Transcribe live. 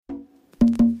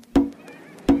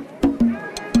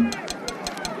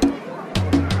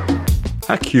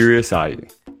How curious are you?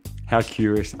 How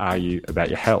curious are you about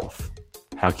your health?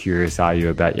 How curious are you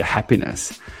about your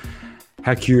happiness?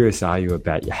 How curious are you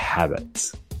about your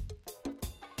habits?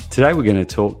 Today we're going to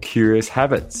talk curious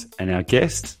habits, and our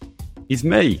guest is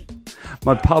me.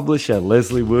 My publisher,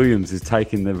 Leslie Williams, is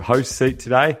taking the host seat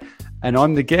today, and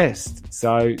I'm the guest.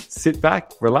 So sit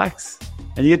back, relax,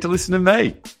 and you get to listen to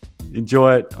me.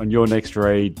 Enjoy it on Your Next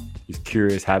Read is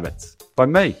Curious Habits by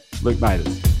me, Luke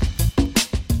Mathers.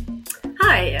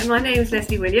 Hi, my name is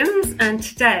Leslie Williams, and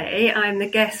today I'm the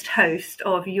guest host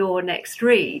of Your Next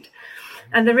Read.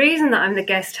 And the reason that I'm the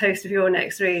guest host of Your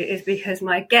Next Read is because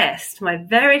my guest, my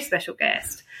very special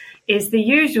guest, is the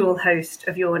usual host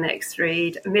of Your Next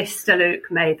Read, Mr. Luke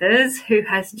Mathers, who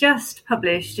has just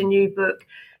published a new book,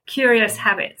 Curious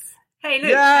Habits. Hey,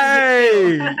 Luke.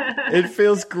 Yay! It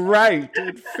feels great.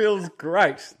 It feels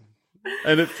great.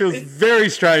 And it feels very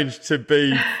strange to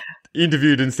be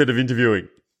interviewed instead of interviewing.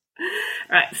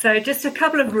 Right, so just a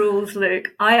couple of rules,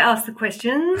 Luke. I ask the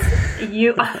questions,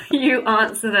 you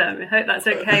answer them. I hope that's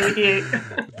okay with you.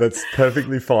 That's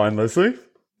perfectly fine, Leslie.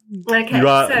 Okay. You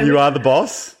are the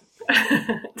boss.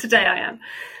 Today I am.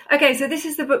 Okay, so this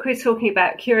is the book we're talking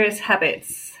about, Curious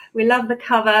Habits. We love the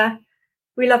cover,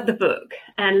 we love the book,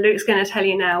 and Luke's going to tell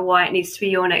you now why it needs to be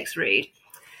your next read.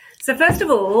 So first of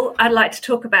all, I'd like to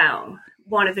talk about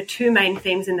one of the two main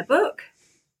themes in the book,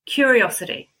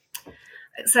 curiosity.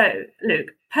 So, Luke,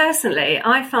 personally,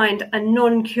 I find a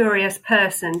non-curious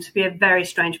person to be a very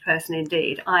strange person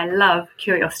indeed. I love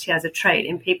curiosity as a trait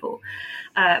in people.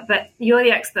 But you're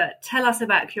the expert. Tell us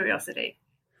about curiosity.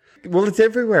 Well, it's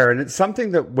everywhere, and it's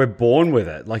something that we're born with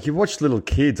it. Like, you watch little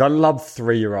kids. I love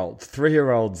 3-year-olds.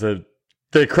 3-year-olds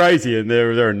they're crazy, and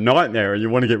they're a nightmare, and you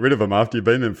want to get rid of them after you've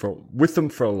been with them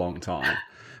for a long time.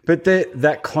 But they're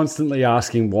that constantly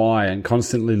asking why, and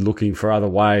constantly looking for other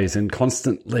ways, and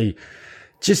constantly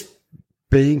just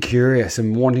being curious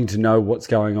and wanting to know what's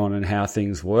going on and how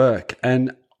things work.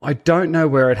 And I don't know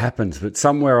where it happens, but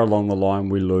somewhere along the line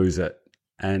we lose it.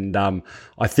 And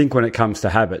I think when it comes to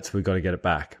habits, we've got to get it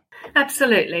back.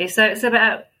 Absolutely. So it's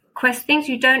about things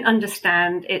you don't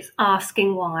understand. It's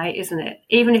asking why, isn't it?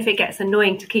 Even if it gets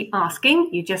annoying to keep asking,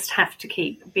 you just have to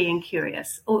keep being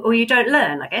curious, or you don't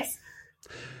learn, I guess.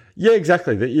 Yeah,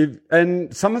 exactly.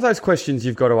 And some of those questions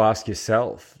you've got to ask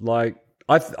yourself. Like,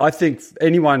 I think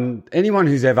anyone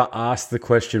who's ever asked the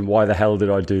question, why the hell did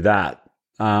I do that?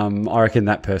 I reckon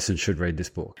that person should read this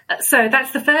book. So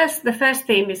that's the first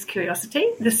theme is curiosity.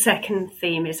 The second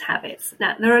theme is habits.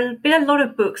 Now, there have been a lot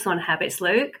of books on habits,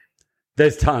 Luke.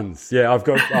 There's tons. Yeah, I've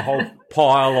got a whole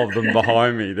pile of them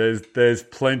behind me. There's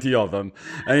plenty of them.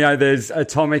 And, there's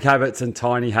Atomic Habits and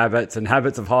Tiny Habits and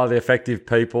Habits of Highly Effective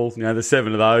People. There's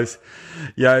 7 of those.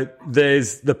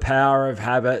 There's The Power of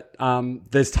Habit.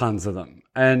 There's tons of them.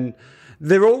 And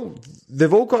they've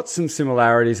all got some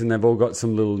similarities, and they've all got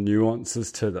some little nuances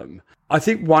to them. I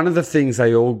think one of the things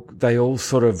they all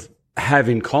sort of have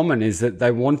in common is that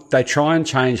they try and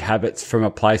change habits from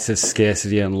a place of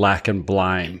scarcity and lack and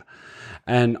blame.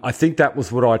 And I think that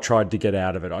was what I tried to get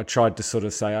out of it. I tried to sort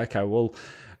of say, okay, well,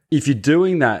 if you're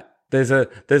doing that, there's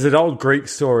an old Greek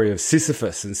story of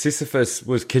Sisyphus, and Sisyphus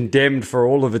was condemned for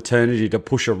all of eternity to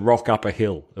push a rock up a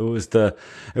hill. It was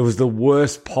the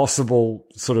worst possible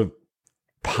sort of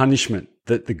punishment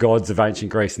that the gods of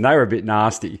ancient Greece, and they were a bit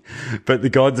nasty, but the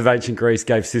gods of ancient Greece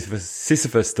gave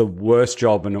Sisyphus the worst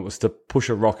job, and it was to push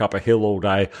a rock up a hill all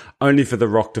day, only for the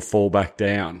rock to fall back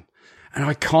down. And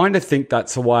I kind of think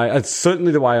that's it's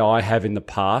certainly the way I have in the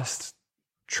past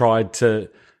tried to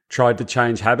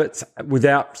change habits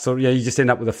without you just end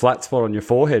up with a flat spot on your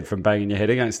forehead from banging your head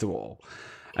against a wall.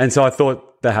 And so I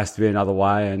thought there has to be another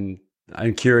way,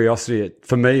 and curiosity,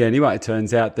 for me anyway, it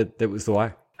turns out that was the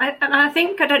way. I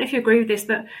think, I don't know if you agree with this,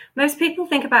 but most people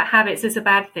think about habits as a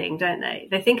bad thing, don't they?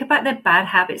 They think about their bad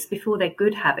habits before their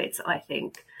good habits, I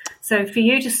think. So for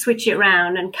you to switch it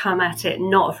around and come at it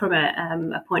not from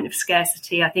a point of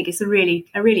scarcity, I think it's a really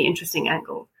interesting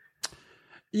angle.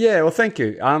 Yeah, well, thank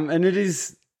you. And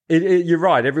you're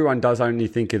right. Everyone does only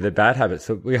think of their bad habits,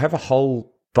 but we have a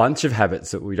whole bunch of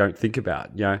habits that we don't think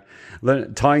about.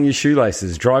 Tying your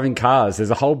shoelaces, driving cars.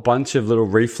 There's a whole bunch of little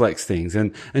reflex things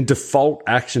and default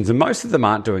actions, and most of them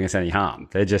aren't doing us any harm.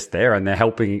 They're just there, and they're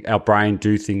helping our brain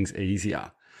do things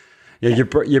easier. Your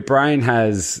brain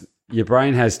has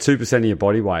 2% of your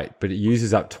body weight, but it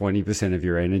uses up 20% of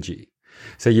your energy.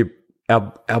 So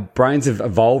our brains have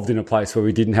evolved in a place where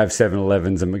we didn't have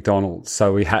 7-Elevens and McDonald's,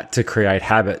 so we had to create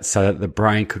habits so that the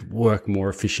brain could work more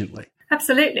efficiently.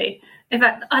 Absolutely. In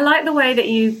fact, I like the way that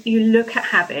you look at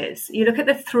habits. You look at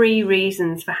the 3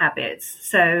 reasons for habits.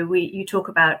 So you talk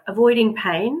about avoiding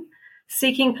pain,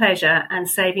 seeking pleasure and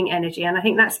saving energy. And I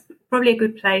think that's probably a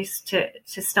good place to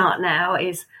start now,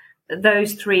 is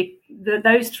those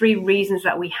three reasons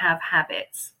that we have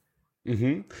habits.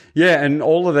 Mm-hmm. Yeah, and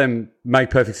all of them make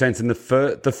perfect sense. And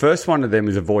the first one of them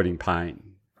is avoiding pain.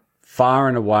 Far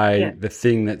and away, the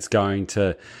thing that's going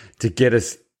to get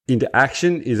us into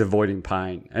action is avoiding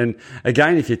pain. And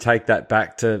again, if you take that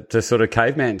back to sort of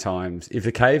caveman times, if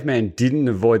a caveman didn't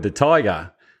avoid the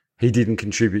tiger, he didn't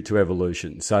contribute to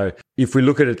evolution. So if we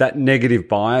look at it, that negative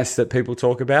bias that people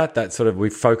talk about, that sort of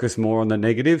we focus more on the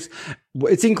negatives,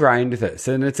 it's ingrained with us.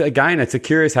 And it's a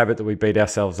curious habit that we beat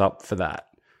ourselves up for that.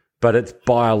 But it's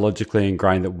biologically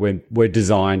ingrained that we're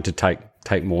designed to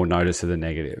take more notice of the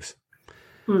negatives.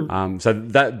 So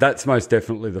that's most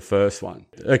definitely the first one.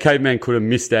 A caveman could have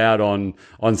missed out on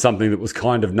something that was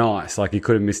kind of nice, like he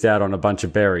could have missed out on a bunch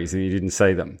of berries and he didn't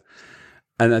see them,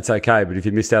 and that's okay. But if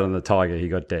you missed out on the tiger, he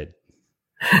got dead.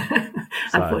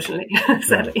 Unfortunately,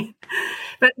 sadly.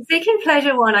 But the seeking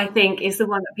pleasure one, I think, is the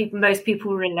one that most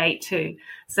people relate to.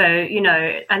 So,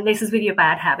 and this is with your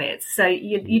bad habits. So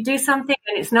you do something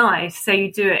and it's nice, so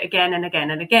you do it again and again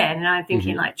and again. And I'm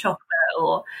thinking like chocolate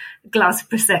or a glass of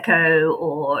Prosecco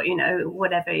or,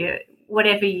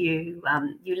 whatever you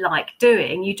like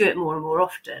doing, you do it more and more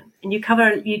often. And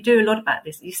you do a lot about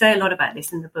this. You say a lot about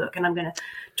this in the book, and I'm going to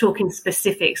talk in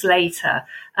specifics later.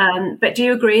 But do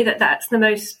you agree that that's the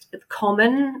most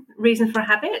common reason for a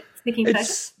habit, seeking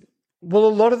pleasure? Well, a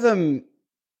lot of them,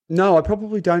 no, I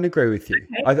probably don't agree with you.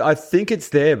 Okay. I think it's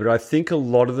there, but I think a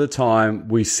lot of the time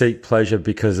we seek pleasure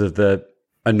because of the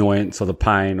annoyance or the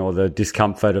pain or the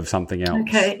discomfort of something else.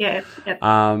 Okay, yeah. Yep.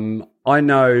 I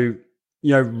know,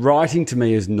 writing to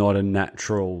me is not a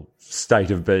natural state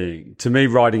of being. To me,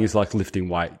 writing is like lifting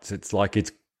weights. It's like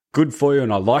it's good for you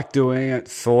and I like doing it,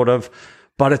 sort of,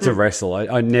 but it's a wrestle.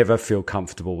 I never feel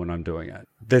comfortable when I'm doing it.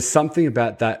 There's something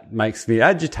about that makes me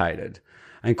agitated.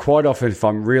 And quite often, if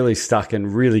I'm really stuck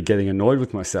and really getting annoyed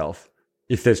with myself,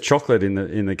 if there's chocolate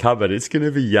in the cupboard, it's going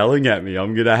to be yelling at me.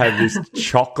 I'm going to have this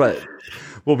chocolate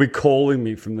will be calling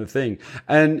me from the thing.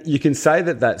 And you can say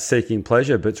that that's seeking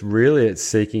pleasure, but it's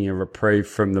seeking a reprieve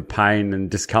from the pain and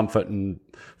discomfort and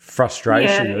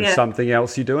frustration of something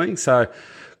else you're doing. So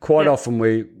quite often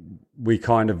we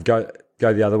kind of go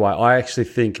the other way. I actually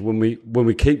think when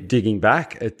we keep digging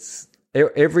back, it's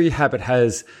every habit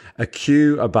has a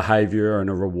cue, a behavior, and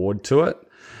a reward to it.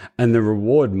 And the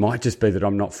reward might just be that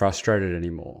I'm not frustrated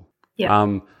anymore.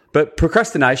 Yeah. But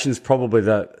procrastination is probably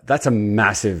that's a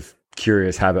massive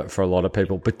curious habit for a lot of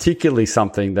people, particularly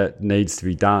something that needs to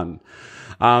be done.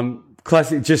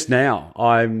 Classic. Just now,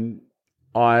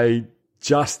 I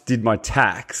just did my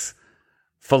tax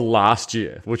for last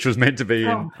year, which was meant to be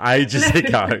ages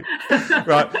ago,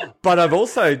 right? But I've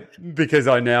also, because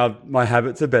my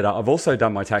habits are better, I've also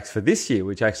done my tax for this year,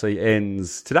 which actually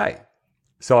ends today.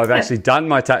 So I've actually done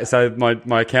my tax. So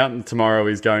my accountant tomorrow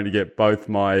is going to get both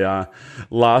my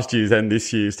last year's and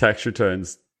this year's tax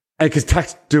returns. And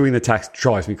because doing the tax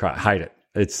drives me crazy. I hate it.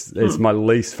 It's my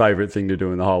least favorite thing to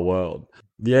do in the whole world.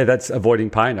 Yeah, that's avoiding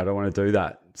pain. I don't want to do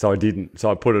that. So I didn't.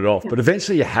 So I put it off. But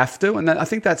eventually you have to. And I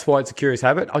think that's why it's a curious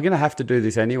habit. I'm going to have to do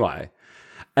this anyway.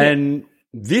 And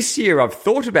this year I've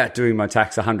thought about doing my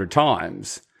tax 100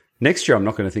 times. Next year I'm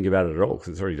not going to think about it at all because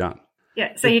it's already done.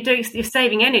 Yeah. So you're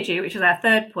saving energy, which is our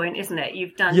third point, isn't it?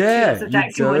 You've done 2 years of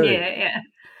tax in 1 year. Yeah.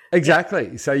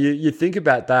 Exactly. So you think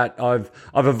about that. I've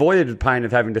avoided the pain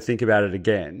of having to think about it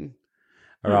again.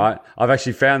 All right. I've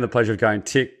actually found the pleasure of going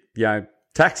tick,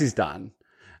 tax is done.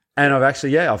 And I've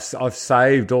actually, I've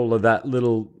saved all of that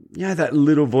little, that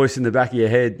little voice in the back of your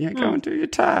head, go and do your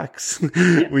tax.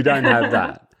 We don't have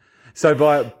that. So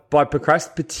by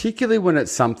procrastinating, particularly when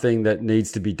it's something that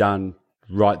needs to be done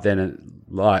right then, and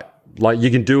like you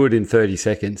can do it in 30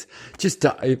 seconds,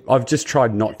 I've just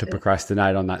tried not to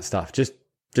procrastinate on that stuff. Just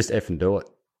effing do it.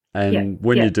 And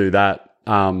when you do that,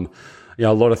 a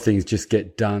lot of things just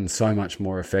get done so much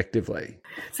more effectively.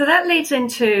 So that leads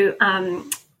into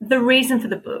the reason for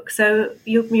the book. So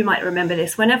you might remember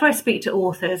this. Whenever I speak to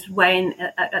authors,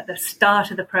 at the start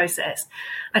of the process,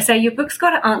 I say your book's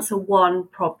got to answer one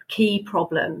key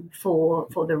problem for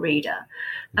the reader.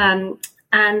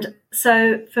 And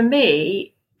so for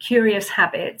me, Curious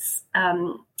Habits,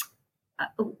 the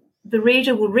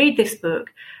reader will read this book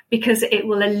because it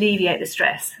will alleviate the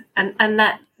stress. And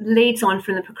that leads on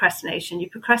from the procrastination. You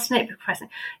procrastinate,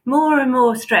 more and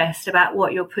more stressed about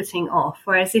what you're putting off.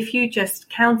 Whereas if you just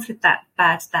counted that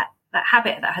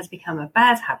habit that has become a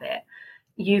bad habit,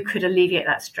 you could alleviate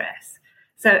that stress.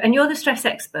 So, and you're the stress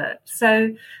expert.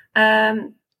 So,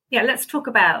 let's talk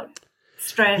about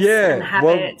stress and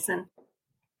habits.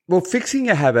 Well, fixing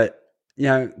a habit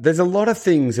there's a lot of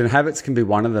things, and habits can be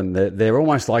one of them. They're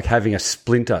almost like having a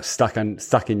splinter stuck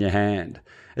in your hand.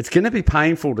 It's going to be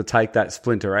painful to take that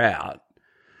splinter out.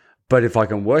 But if I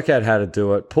can work out how to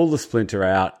do it, pull the splinter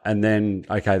out, and then,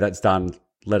 okay, that's done,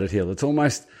 let it heal. It's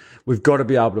almost, we've got to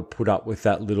be able to put up with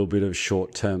that little bit of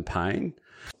short-term pain.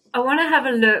 I want to have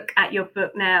a look at your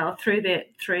book now through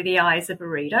the eyes of a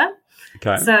reader.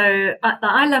 Okay. So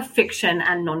I love fiction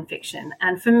and non-fiction.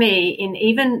 And for me, in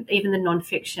even the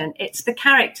non-fiction, it's the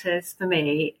characters for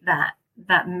me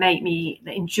that make me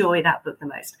enjoy that book the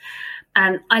most.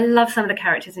 And I love some of the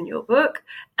characters in your book.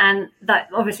 And that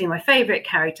obviously my favorite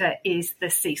character is the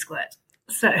sea squirt.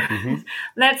 So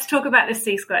let's talk about the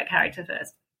sea squirt character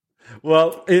first.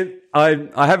 Well, I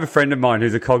have a friend of mine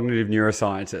who's a cognitive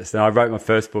neuroscientist, and I wrote my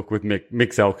first book with Mick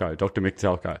Zelko, Dr. Mick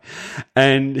Zelko,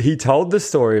 and he told the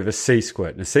story of a sea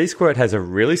squirt. And a sea squirt has a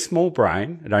really small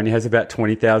brain. It only has about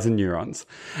 20,000 neurons,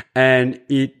 and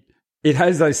it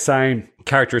has those same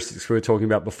characteristics we were talking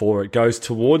about before. It goes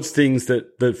towards things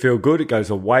that feel good. It goes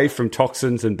away from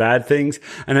toxins and bad things,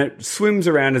 and it swims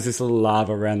around as this little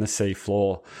larva around the sea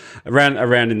floor,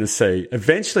 around in the sea.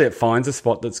 Eventually, it finds a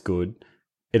spot that's good.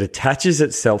 It attaches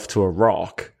itself to a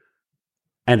rock,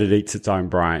 and it eats its own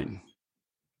brain.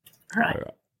 Right.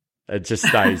 It just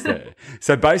stays there.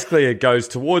 So basically, it goes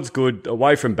towards good,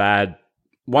 away from bad.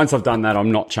 Once I've done that,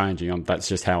 I'm not changing. That's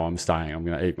just how I'm staying. I'm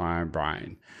going to eat my own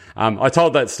brain. I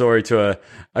told that story to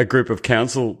a group of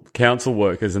council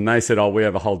workers, and they said, "Oh, we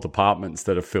have a whole departments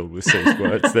that are filled with sea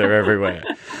squirts. They're everywhere."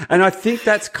 And I think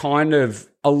that's kind of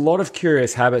a lot of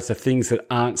curious habits are things that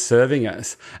aren't serving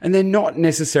us, and they're not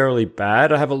necessarily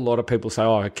bad. I have a lot of people say,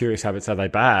 "Oh, curious habits, are they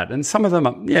bad?" And some of them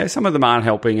aren't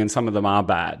helping, and some of them are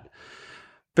bad.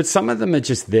 But some of them are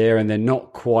just there, and they're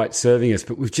not quite serving us.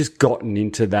 But we've just gotten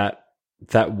into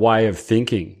that way of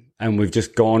thinking. And we've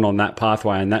just gone on that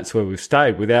pathway, and that's where we've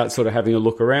stayed without sort of having a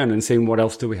look around and seeing what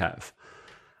else do we have.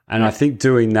 And I think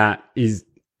doing that is,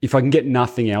 if I can get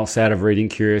nothing else out of reading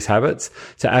Curious Habits,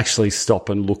 to actually stop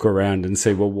and look around and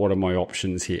see, well, what are my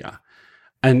options here?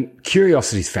 And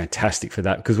curiosity is fantastic for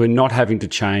that, because we're not having to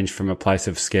change from a place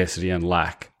of scarcity and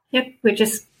lack. Yep, we're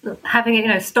just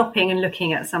having, stopping and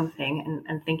looking at something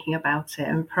and thinking about it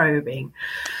and probing.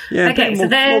 Yeah, okay, so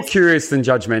more curious than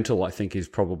judgmental, I think, is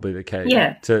probably the key.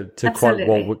 Yeah, to quote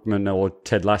Walt Whitman or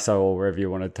Ted Lasso or wherever you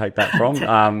want to take that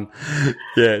from.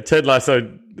 Ted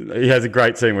Lasso, he has a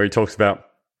great scene where he talks about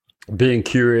being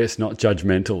curious, not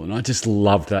judgmental, and I just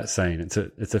loved that scene.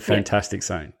 It's a fantastic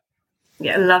scene.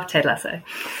 Yeah, I love Ted Lasso.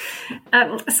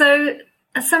 So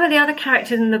some of the other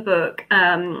characters in the book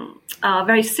are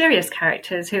very serious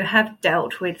characters who have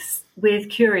dealt with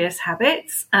curious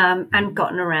habits and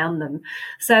gotten around them.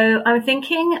 So I'm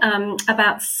thinking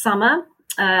about Summer,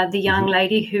 the young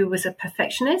lady who was a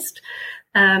perfectionist,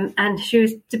 and she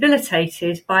was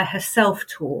debilitated by her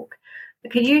self-talk.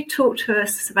 Can you talk to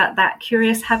us about that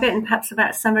curious habit and perhaps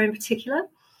about Summer in particular?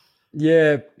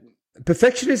 Yeah,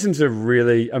 perfectionism's a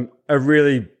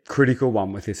really critical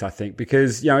one with this, I think,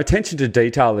 because, attention to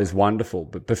detail is wonderful,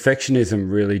 but perfectionism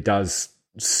really does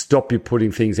stop you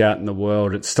putting things out in the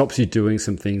world. It stops you doing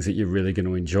some things that you're really going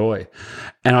to enjoy.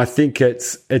 And I think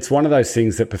it's one of those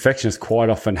things that perfectionists quite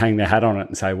often hang their hat on it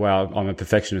and say, well, I'm a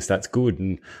perfectionist, that's good.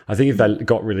 And I think if they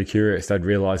got really curious, they'd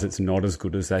realize it's not as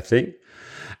good as they think.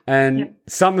 And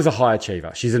Summer's a high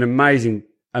achiever. She's an amazing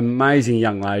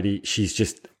young lady. She's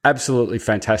just absolutely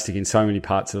fantastic in so many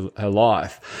parts of her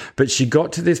life. But she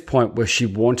got to this point where she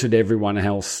wanted everyone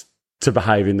else to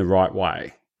behave in the right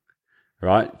way,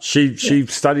 right? She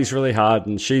studies really hard,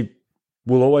 and she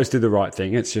will always do the right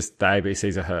thing. It's just the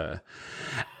ABCs are her.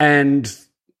 And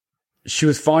she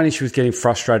was finding she was getting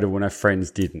frustrated when her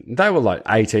friends didn't. They were like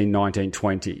 18, 19,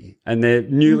 20, and they're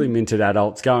newly minted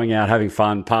adults going out, having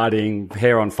fun, partying,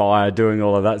 hair on fire, doing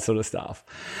all of that sort of stuff.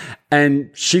 And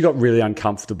she got really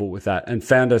uncomfortable with that and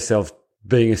found herself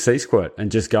being a sea squirt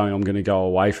and just going, I'm going to go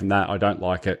away from that. I don't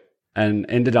like it. And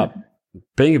ended up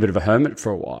being a bit of a hermit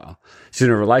for a while. She's in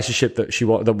a relationship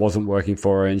that wasn't working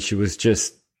for her, and she was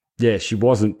just, she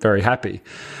wasn't very happy.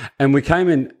 And we came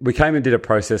and did a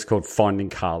process called Finding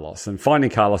Carlos. And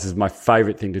Finding Carlos is my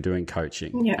favorite thing to do in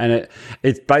coaching. Yeah. And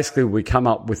it's basically, we come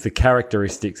up with the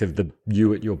characteristics of the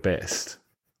you at your best.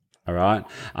 All right.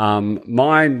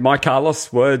 My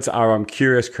Carlos words are, I'm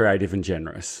curious, creative, and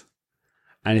generous.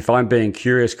 And if I'm being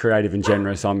curious, creative, and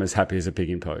generous, I'm as happy as a pig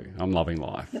in poo. I'm loving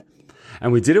life. Yep.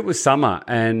 And we did it with Summer.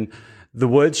 And the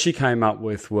words she came up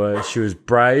with were, she was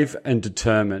brave and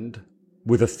determined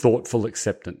with a thoughtful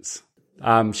acceptance.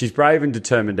 She's brave and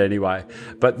determined anyway,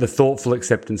 but the thoughtful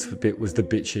acceptance bit was the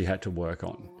bit she had to work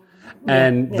on.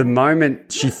 And the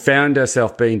moment she found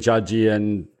herself being judgy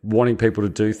and wanting people to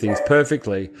do things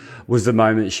perfectly was the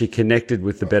moment she connected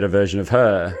with the better version of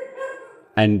her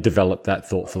and developed that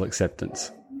thoughtful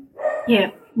acceptance.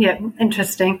 Yeah,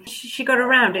 interesting. She got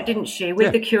around it, didn't she?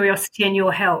 With the curiosity and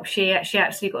your help, she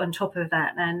actually got on top of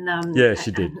that. And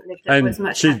she did. And was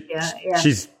much happier. Yeah.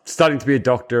 She's starting to be a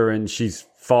doctor and she's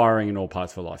firing in all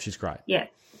parts of her life. She's great. Yeah.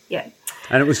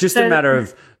 And it was just a matter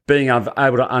of being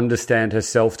able to understand her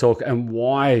self-talk and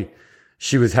why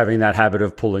she was having that habit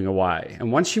of pulling away.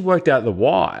 And once she worked out the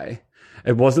why,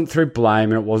 it wasn't through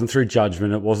blame and it wasn't through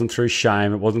judgment. It wasn't through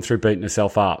shame. It wasn't through beating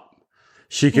herself up.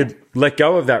 She could let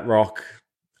go of that rock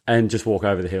and just walk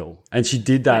over the hill. And she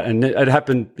did that, and it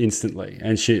happened instantly.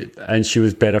 And she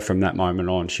was better from that moment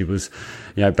on. She was,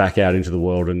 back out into the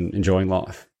world and enjoying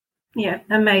life. Yeah,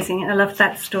 amazing. I love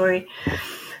that story.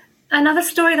 Another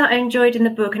story that I enjoyed in the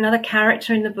book, another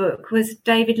character in the book, was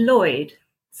David Lloyd.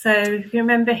 So if you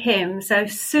remember him, so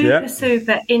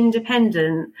super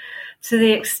independent to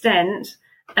the extent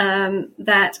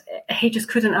that he just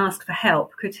couldn't ask for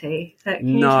help, could he? So can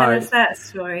you tell us that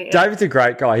story? David's a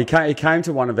great guy. He came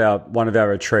to one of our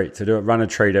retreats. To run a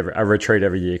retreat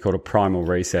every year called a Primal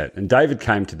Reset, and David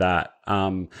came to that.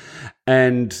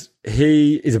 And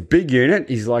he is a big unit.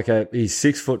 He's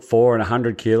 6'4" and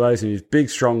 100 kilos, and he's a big,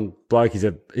 strong bloke. He's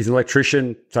an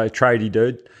electrician, so a tradie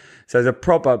dude. So he's a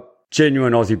proper,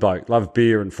 genuine Aussie bloke. Loves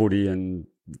beer and footy and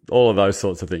all of those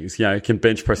sorts of things. Can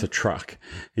bench press a truck.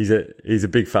 He's a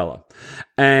big fella.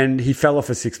 And he fell off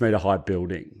a 6-meter high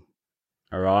building.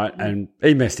 All right. Mm-hmm. And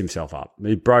he messed himself up.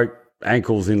 He broke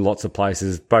ankles in lots of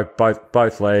places,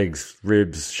 both legs,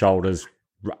 ribs, shoulders,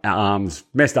 arms,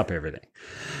 messed up everything.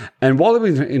 And while he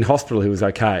was in hospital, he was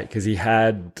okay because he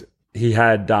had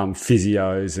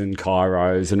physios and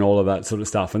chiros and all of that sort of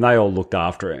stuff, and they all looked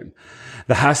after him.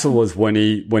 The hassle was when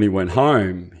he went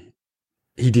home,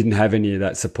 he didn't have any of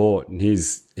that support, and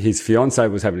his fiance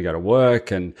was having to go to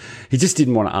work, and he just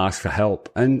didn't want to ask for help.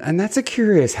 And that's a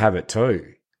curious habit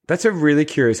too. That's a really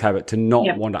curious habit to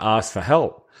not want to ask for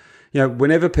help.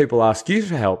 Whenever people ask you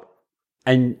for help,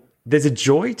 and there's a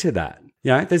joy to that.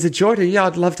 There's a joy to,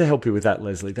 I'd love to help you with that,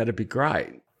 Leslie. That'd be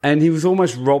great. And he was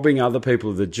almost robbing other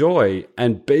people of the joy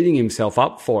and beating himself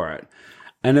up for it.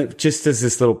 And it just as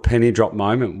this little penny drop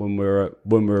moment when we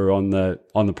were on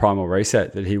the Primal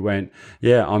Reset that he went,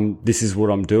 this is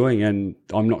what I'm doing and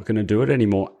I'm not going to do it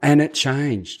anymore. And it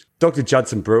changed. Dr.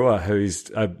 Judson Brewer, who's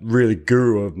a really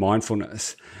guru of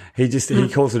mindfulness, he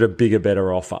calls it a bigger,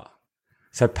 better offer.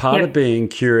 So part of being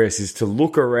curious is to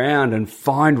look around and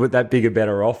find what that bigger,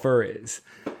 better offer is.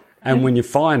 And when you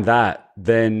find that,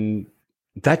 then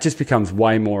that just becomes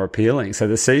way more appealing. So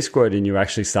the C squared in you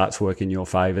actually starts working in your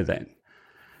favor then.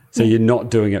 So you're not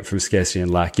doing it from scarcity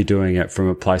and lack. You're doing it from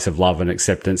a place of love and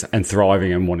acceptance and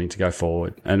thriving and wanting to go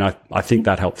forward. And I think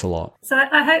that helps a lot. So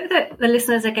I hope that the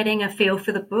listeners are getting a feel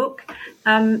for the book.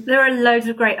 There are loads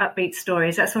of great upbeat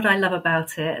stories. That's what I love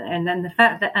about it. And then the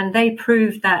fact that, and they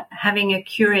prove that having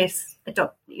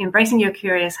embracing your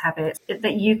curious habits,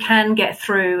 that you can get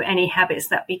through any habits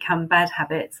that become bad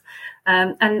habits.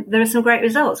 And there are some great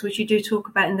results, which you do talk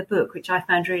about in the book, which I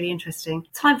found really interesting.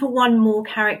 Time for one more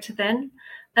character then.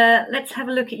 Let's have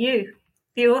a look at you,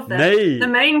 the author, the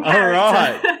main character. All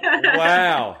right.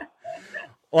 Wow.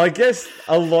 I guess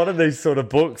a lot of these sort of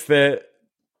books,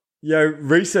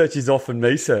 research is often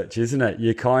me-search, isn't it?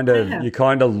 You kind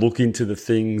of look into the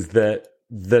things that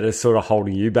are sort of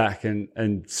holding you back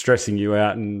and stressing you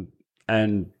out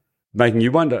and making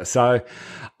you wonder. So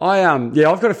I've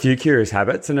got a few curious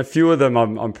habits, and a few of them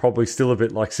I'm probably still a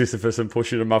bit like Sisyphus and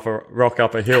pushing them up a rock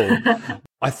up a hill.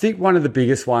 I think one of the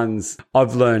biggest ones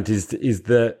I've learned is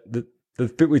the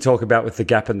bit we talk about with the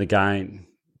gap and the gain.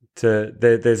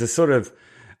 There's a sort of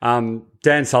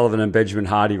Dan Sullivan and Benjamin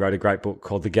Hardy wrote a great book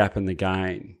called The Gap and the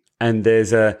Gain. And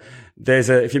there's a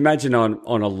if you imagine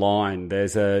on a line,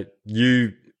 there's a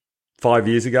you 5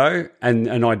 years ago and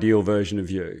an ideal version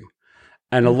of you.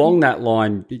 And along that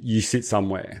line, you sit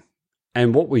somewhere.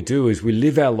 And what we do is we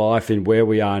live our life in where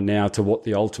we are now to what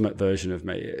the ultimate version of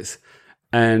me is.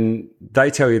 And they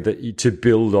tell you that to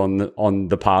build on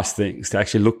the past things, to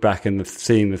actually look back and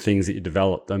seeing the things that you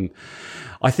developed. And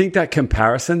I think that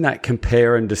comparison, that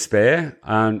compare and despair,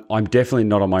 I'm definitely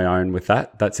not on my own with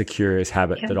that. That's a curious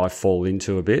habit that I fall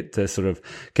into a bit, to sort of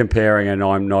comparing, and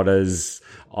I'm not as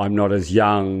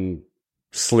young,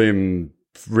 slim,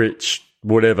 rich,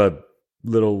 whatever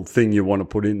little thing you want to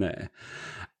put in there.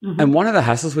 Mm-hmm. And one of the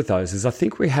hassles with those is I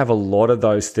think we have a lot of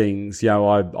those things.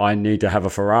 I need to have a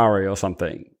Ferrari or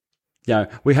something.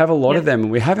 We have a lot of them,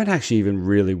 and we haven't actually even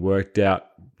really worked out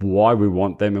why we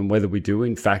want them and whether we do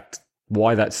in fact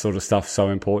why that sort of stuff's so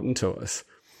important to us.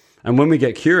 And when we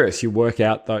get curious, you work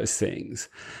out those things.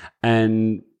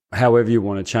 And however you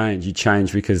want to change, you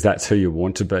change because that's who you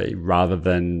want to be rather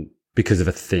than because of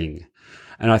a thing.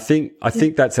 And I think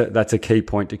that's a key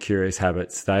point to Curious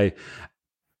Habits. The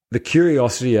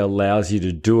curiosity allows you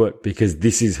to do it because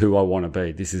this is who I want to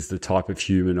be. This is the type of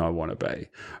human I want to be,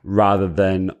 rather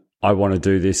than I want to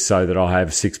do this so that I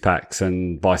have six packs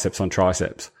and biceps on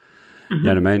triceps. Mm-hmm. You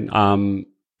know what I mean?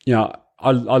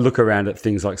 I look around at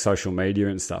things like social media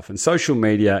and stuff, and social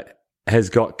media has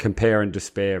got compare and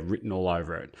despair written all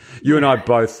over it. You and I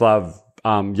both love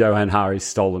Johann Hari's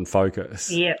Stolen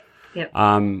Focus. Yep.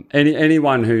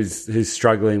 Anyone who's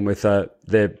struggling with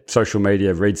their social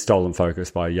media, read Stolen Focus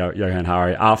by Johann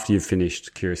Hari after you've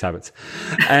finished Curious Habits,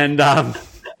 and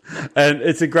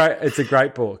it's a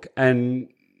great book. And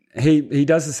he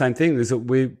does the same thing. Is that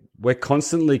we're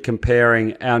constantly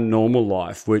comparing our normal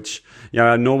life, which,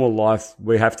 our normal life,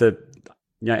 we have to,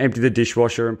 empty the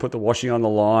dishwasher and put the washing on the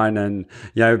line and,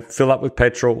 fill up with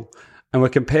petrol. And we're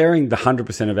comparing the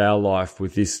 100% of our life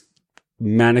with this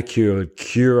manicured,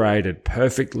 curated,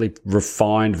 perfectly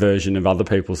refined version of other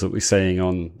people's that we're seeing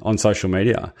on social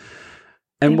media.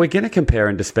 And we're going to compare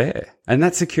and despair. And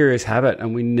that's a curious habit,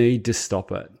 and we need to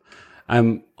stop it.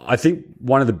 I think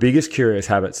one of the biggest curious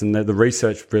habits, and the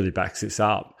research really backs this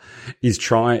up,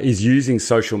 is using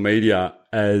social media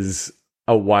as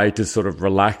a way to sort of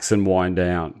relax and wind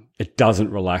down. It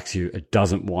doesn't relax you. It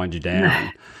doesn't wind you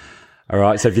down. All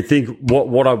right. So if you think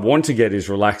what I want to get is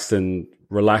relaxed and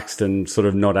sort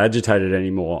of not agitated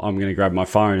anymore, I'm going to grab my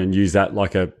phone and use that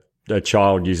like a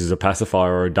child uses a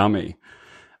pacifier or a dummy,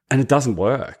 and it doesn't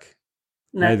work.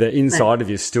 The inside of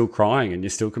you is still crying and you're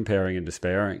still comparing and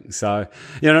despairing. So,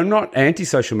 I'm not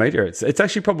anti-social media. It's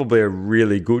actually probably a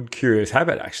really good, curious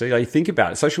habit, actually. Like, you think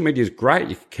about it. Social media is great.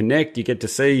 You can connect. You get to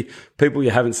see people you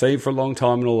haven't seen for a long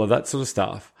time and all of that sort of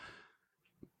stuff.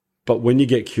 But when you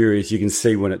get curious, you can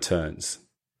see when it turns.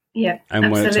 Yeah, and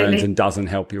absolutely. When it turns and doesn't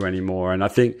help you anymore. And I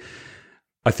think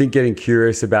getting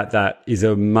curious about that is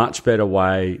a much better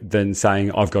way than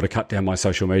saying, I've got to cut down my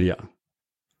social media.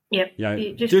 Yep.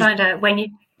 You just find out when you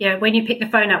pick the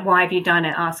phone up, why have you done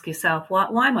it? Ask yourself,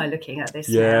 why am I looking at this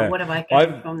now? What have I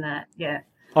gained from that? Yeah.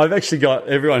 I've actually got,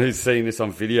 everyone who's seeing this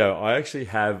on video, I actually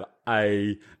have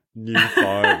a new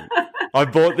phone. I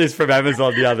bought this from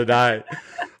Amazon the other day.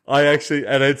 And it's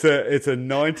a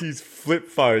 90s flip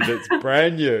phone that's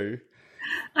brand new.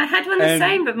 I had one the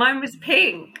same, but mine was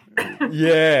pink.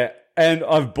 Yeah. And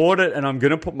I've bought it and I'm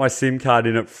going to put my SIM card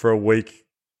in it for a week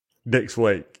next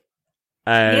week.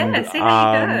 And see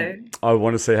how you go. I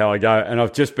want to see how I go. And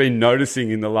I've just been noticing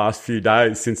in the last few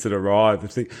days since it arrived, I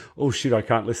think, oh shit, I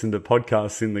can't listen to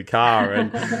podcasts in the car.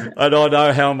 And I don't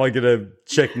know, how am I going to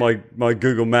check my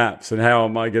Google Maps, and how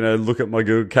am I going to look at my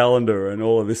Google Calendar and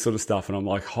all of this sort of stuff. And I'm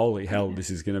like, holy hell,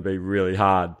 this is going to be really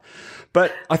hard.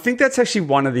 But I think that's actually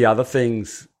one of the other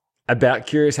things about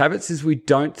Curious Habits is we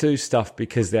don't do stuff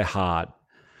because they're hard.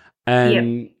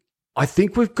 And I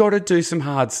think we've got to do some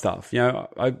hard stuff.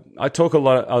 I talk a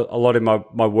lot in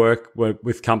my work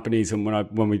with companies, and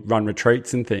when we run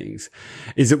retreats and things,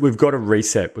 is that we've got to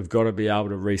reset. We've got to be able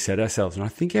to reset ourselves. And I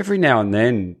think every now and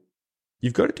then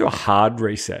you've got to do a hard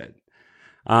reset.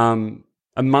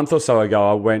 A month or so ago,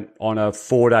 I went on a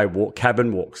 4-day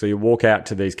cabin walk. So you walk out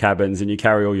to these cabins and you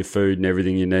carry all your food and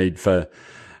everything you need for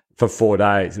 4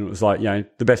 days. And it was like,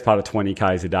 the best part of 20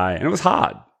 Ks a day. And it was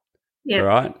hard. Yeah.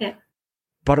 Right. Yeah.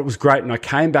 But it was great. And I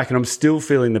came back and I'm still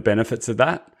feeling the benefits of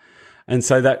that. And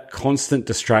so that constant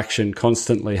distraction,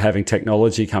 constantly having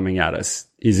technology coming at us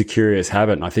is a curious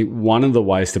habit. And I think one of the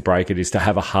ways to break it is to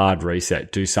have a hard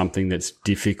reset, do something that's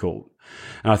difficult.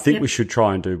 And I think we should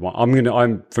try and do one.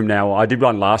 I did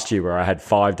one last year where I had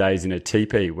 5 days in a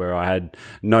teepee where I had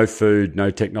no food, no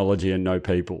technology and no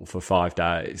people for 5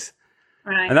 days.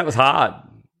 Right. And that was hard.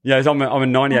 So I'm a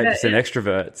 98%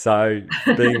 extrovert. So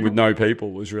being with no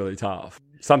people was really tough.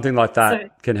 Something like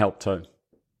that can help too.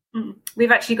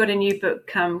 We've actually got a new book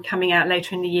coming out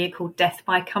later in the year called Death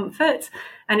by Comfort,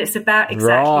 and it's about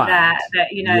exactly that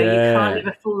you can't live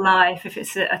a full life if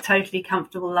it's a totally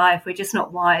comfortable life. We're just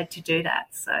not wired to do that.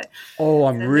 So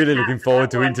I'm really looking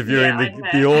forward to interviewing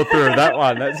the author of that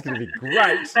one. That's going to be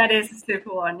great. That is a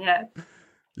super one, yeah.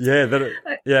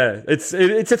 It's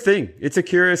a thing. It's a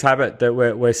curious habit that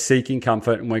we're seeking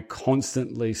comfort and we're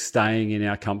constantly staying in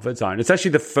our comfort zone. It's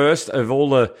actually the first of all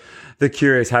the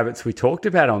curious habits we talked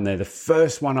about on there. The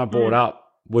first one I brought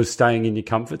up was staying in your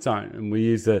comfort zone, and we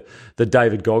use the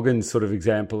David Goggins sort of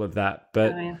example of that.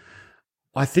 But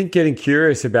I think getting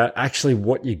curious about actually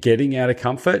what you're getting out of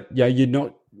comfort.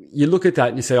 You look at that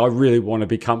and you say, I really want to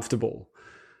be comfortable.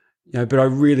 but I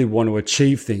really want to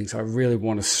achieve things. I really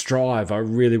want to strive. I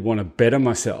really want to better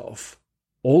myself.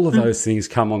 All of those things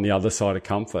come on the other side of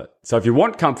comfort. So if you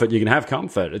want comfort, you can have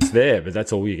comfort. It's there, but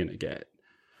that's all you're going to get.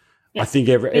 Yeah. I think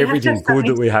everything good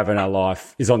that we have in our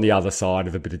life is on the other side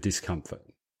of a bit of discomfort.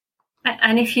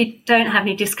 And if you don't have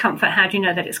any discomfort, how do you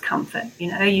know that it's comfort?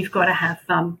 You've got to have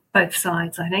both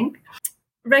sides, I think.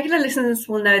 Regular listeners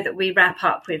will know that we wrap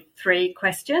up with 3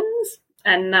 questions.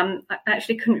 And I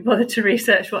actually couldn't be bothered to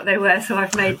research what they were, so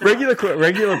I've made them regular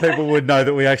people would know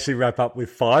that we actually wrap up with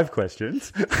 5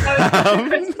 questions. 5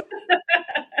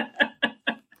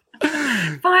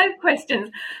 questions.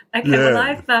 Okay, well,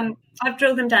 I've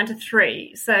drilled them down to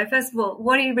 3. So first of all,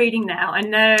 what are you reading now? I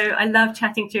know I love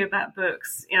chatting to you about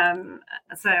books,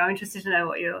 so I'm interested to know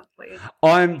what you're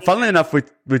funnily enough, we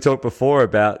talked before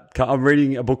about, I'm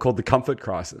reading a book called The Comfort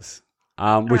Crisis.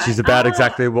 Which is about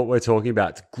exactly what we're talking about.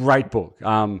 It's a great book.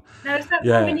 Now, is that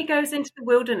when he goes into the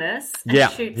wilderness?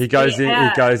 He goes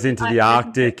into the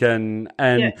Arctic and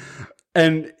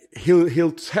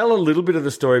he'll tell a little bit of the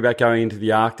story about going into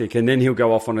the Arctic, and then he'll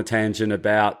go off on a tangent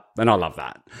about, and I love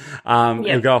that.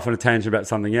 He'll go off on a tangent about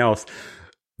something else.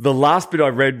 The last bit I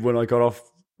read when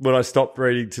I stopped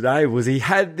reading today was he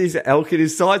had this elk in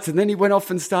his sights, and then he went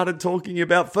off and started talking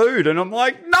about food, and I'm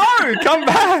like, no, come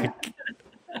back.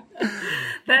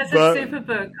 That's a super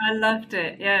book. I loved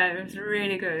it. Yeah, it was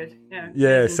really good.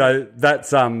 Yeah. So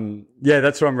that's what I'm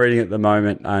reading at the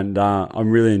moment, and I'm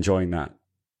really enjoying that.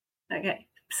 Okay.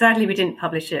 Sadly, we didn't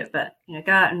publish it, but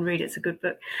go out and read it. It's a good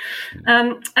book.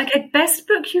 Okay, best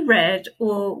book you read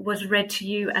or was read to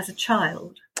you as a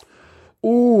child?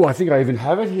 Oh, I think I even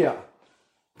have it here.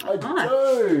 I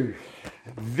do.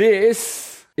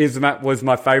 This was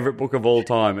my favourite book of all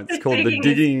time. It's called The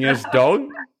Diggingest Dog.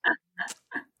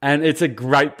 And it's a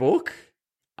great book.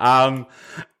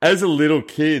 As a little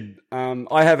kid,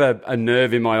 I have a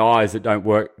nerve in my eyes that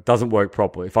doesn't work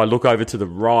properly. If I look over to the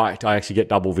right, I actually get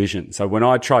double vision. So when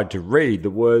I tried to read, the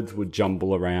words would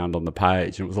jumble around on the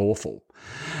page, and it was awful.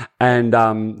 And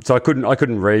so I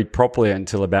couldn't read properly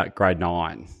until about grade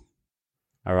 9.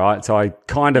 All right, so I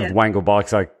kind of wangled by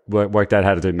because I worked out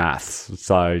how to do maths.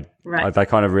 So they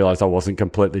kind of realised I wasn't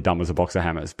completely dumb as a box of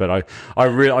hammers. But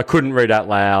I couldn't read out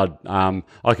loud.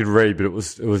 I could read, but it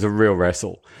was a real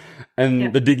wrestle.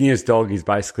 And The Diggingest Dog is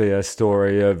basically a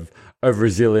story of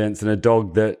resilience and a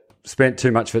dog that spent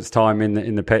too much of its time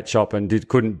in the pet shop and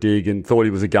couldn't dig and thought he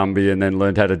was a Gumby, and then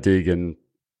learned how to dig, and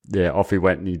off he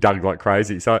went and he dug like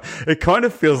crazy. So it kind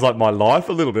of feels like my life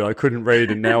a little bit. I couldn't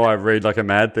read, and now I read like a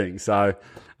mad thing. So,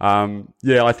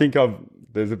 I think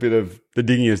there's a bit of The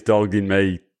Diggingest Dog in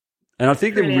me. And I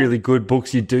think they're really good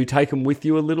books. You do take them with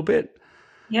you a little bit.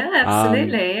 Yeah,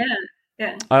 absolutely.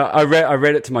 Yeah. I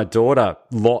read it to my daughter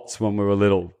lots when we were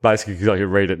little, basically because I could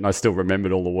read it and I still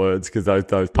remembered all the words because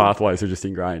those pathways are just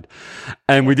ingrained.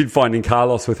 And we did Finding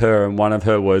Carlos with her, and one of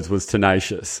her words was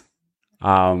tenacious.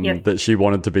 That she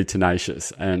wanted to be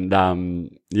tenacious. And,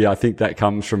 I think that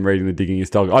comes from reading The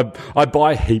Diggingest Dog. I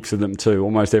buy heaps of them too.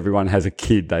 Almost everyone has a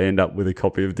kid. They end up with a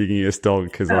copy of Diggingest Dog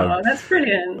because that's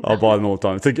brilliant. I buy them all the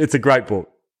time. It's a great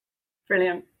book.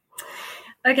 Brilliant.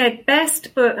 Okay,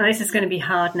 best book, and this is going to be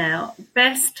hard now.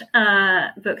 Best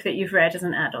book that you've read as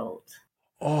an adult?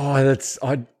 Oh, it's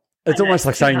almost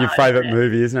like saying your favourite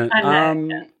movie, isn't it? I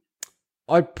know.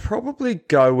 I'd probably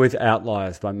go with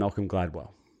Outliers by Malcolm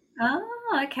Gladwell.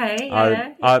 Oh, okay.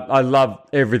 Yeah. I love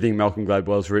everything Malcolm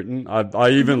Gladwell's written. I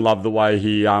even love the way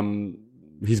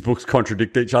his books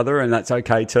contradict each other, and that's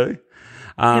okay too.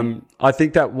 I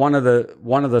think that one of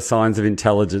the signs of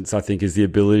intelligence, I think, is the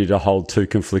ability to hold 2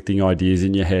 conflicting ideas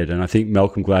in your head, and I think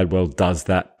Malcolm Gladwell does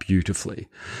that beautifully.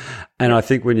 And I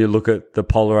think when you look at the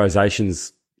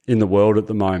polarizations in the world at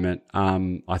the moment,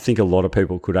 I think a lot of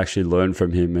people could actually learn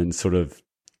from him and sort of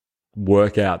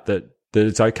work out that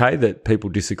it's okay that people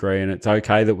disagree, and it's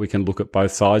okay that we can look at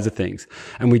both sides of things,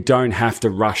 and we don't have to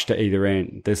rush to either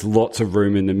end. There's lots of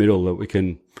room in the middle that we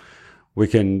can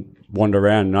wander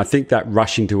around. And I think that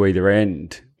rushing to either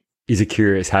end is a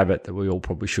curious habit that we all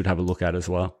probably should have a look at as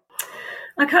well.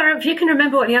 I can't remember if you can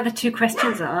remember what the other 2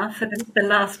 questions are for the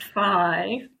last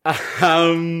 5.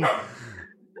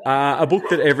 A book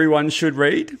that everyone should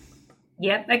read.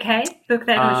 Yep. Okay. Book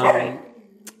that everyone should read.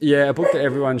 Yeah, a book that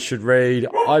everyone should read.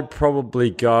 I'd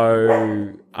probably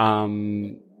go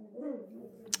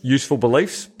Useful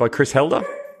Beliefs by Chris Helder.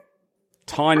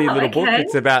 Tiny little book.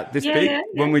 It's about this big. Yeah.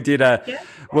 When we did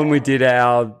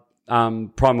our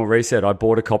Primal Reset, I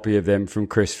bought a copy of them from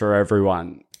Chris for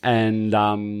everyone. And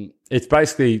it's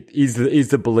basically is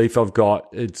the belief I've got.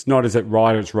 It's not is it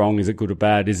right or it's wrong, is it good or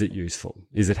bad, is it useful?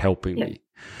 Is it helping me?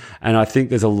 And I think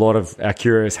there's a lot of our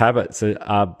curious habits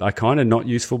are kind of not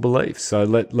useful beliefs. So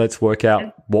let's work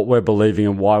out what we're believing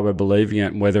and why we're believing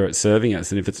it and whether it's serving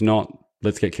us. And if it's not,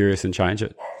 let's get curious and change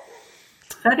it.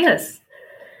 Fabulous.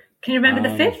 Can you remember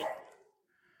the fifth?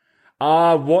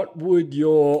 What would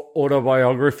your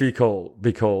autobiography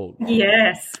be called?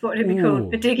 Yes. What would it be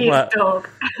called? The Diggiest Dog.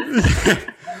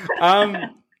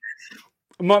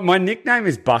 My nickname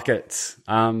is Buckets.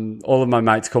 All of my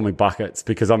mates call me Buckets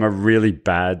because I'm a really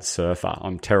bad surfer.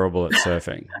 I'm terrible at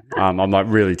surfing. I'm like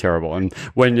really terrible. And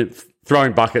when you're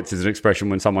throwing buckets is an expression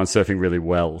when someone's surfing really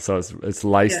well. So it's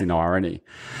laced in irony.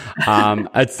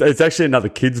 It's actually another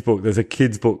kid's book. There's a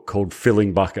kid's book called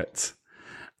Filling Buckets.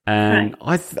 And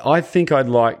I think I'd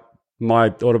like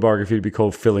my autobiography to be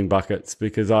called Filling Buckets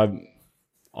because I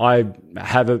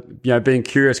have being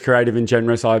curious, creative, and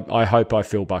generous. I hope I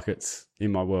fill buckets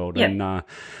in my world, and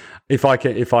if I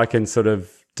can sort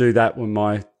of do that when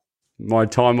my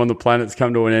time on the planet's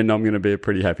come to an end, I'm going to be a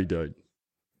pretty happy dude.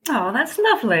 Oh, that's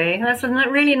lovely. That's a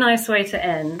really nice way to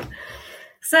end.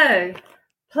 So,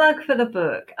 plug for the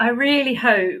book. I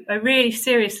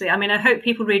hope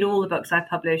people read all the books I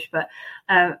publish, but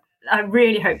I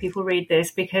really hope people read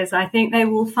this because I think they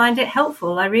will find it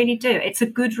helpful. I really do. It's a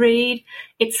good read.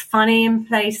 It's funny in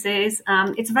places.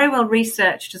 It's very well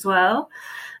researched as well.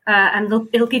 And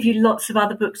it'll give you lots of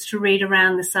other books to read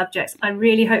around the subjects. I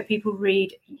really hope people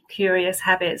read Curious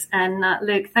Habits. And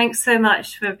Luke, thanks so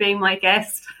much for being my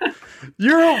guest.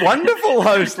 You're a wonderful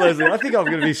host, Leslie. I think I'm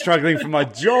going to be struggling for my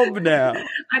job now.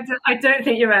 I don't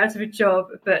think you're out of a job,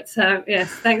 but yes,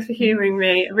 thanks for humouring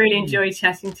me. I really enjoyed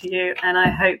chatting to you, and I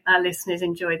hope our listeners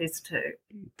enjoy this too.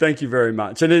 Thank you very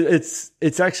much. And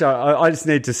it's actually, I just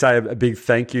need to say a big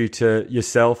thank you to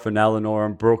yourself and Eleanor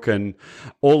and Brooke and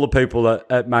all the people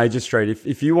at Major Street.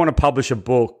 If you want to publish a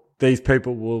book, these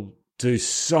people will do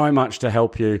so much to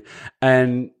help you.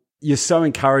 And you're so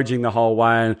encouraging the whole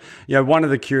way. And, one of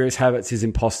the curious habits is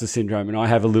imposter syndrome. And I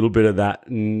have a little bit of that,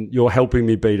 and you're helping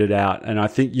me beat it out. And I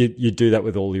think you do that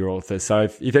with all your authors. So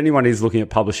if anyone is looking at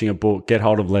publishing a book, get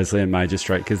hold of Leslie and Major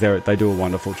Street because they do a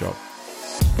wonderful job.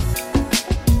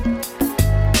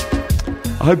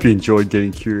 I hope you enjoyed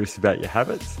getting curious about your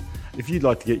habits. If you'd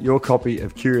like to get your copy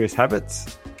of Curious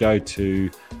Habits, go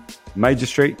to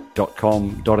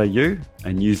majorstreet.com.au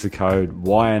and use the code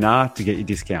YNR to get your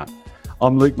discount.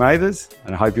 I'm Luke Mathers,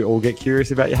 and I hope you all get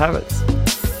curious about your habits.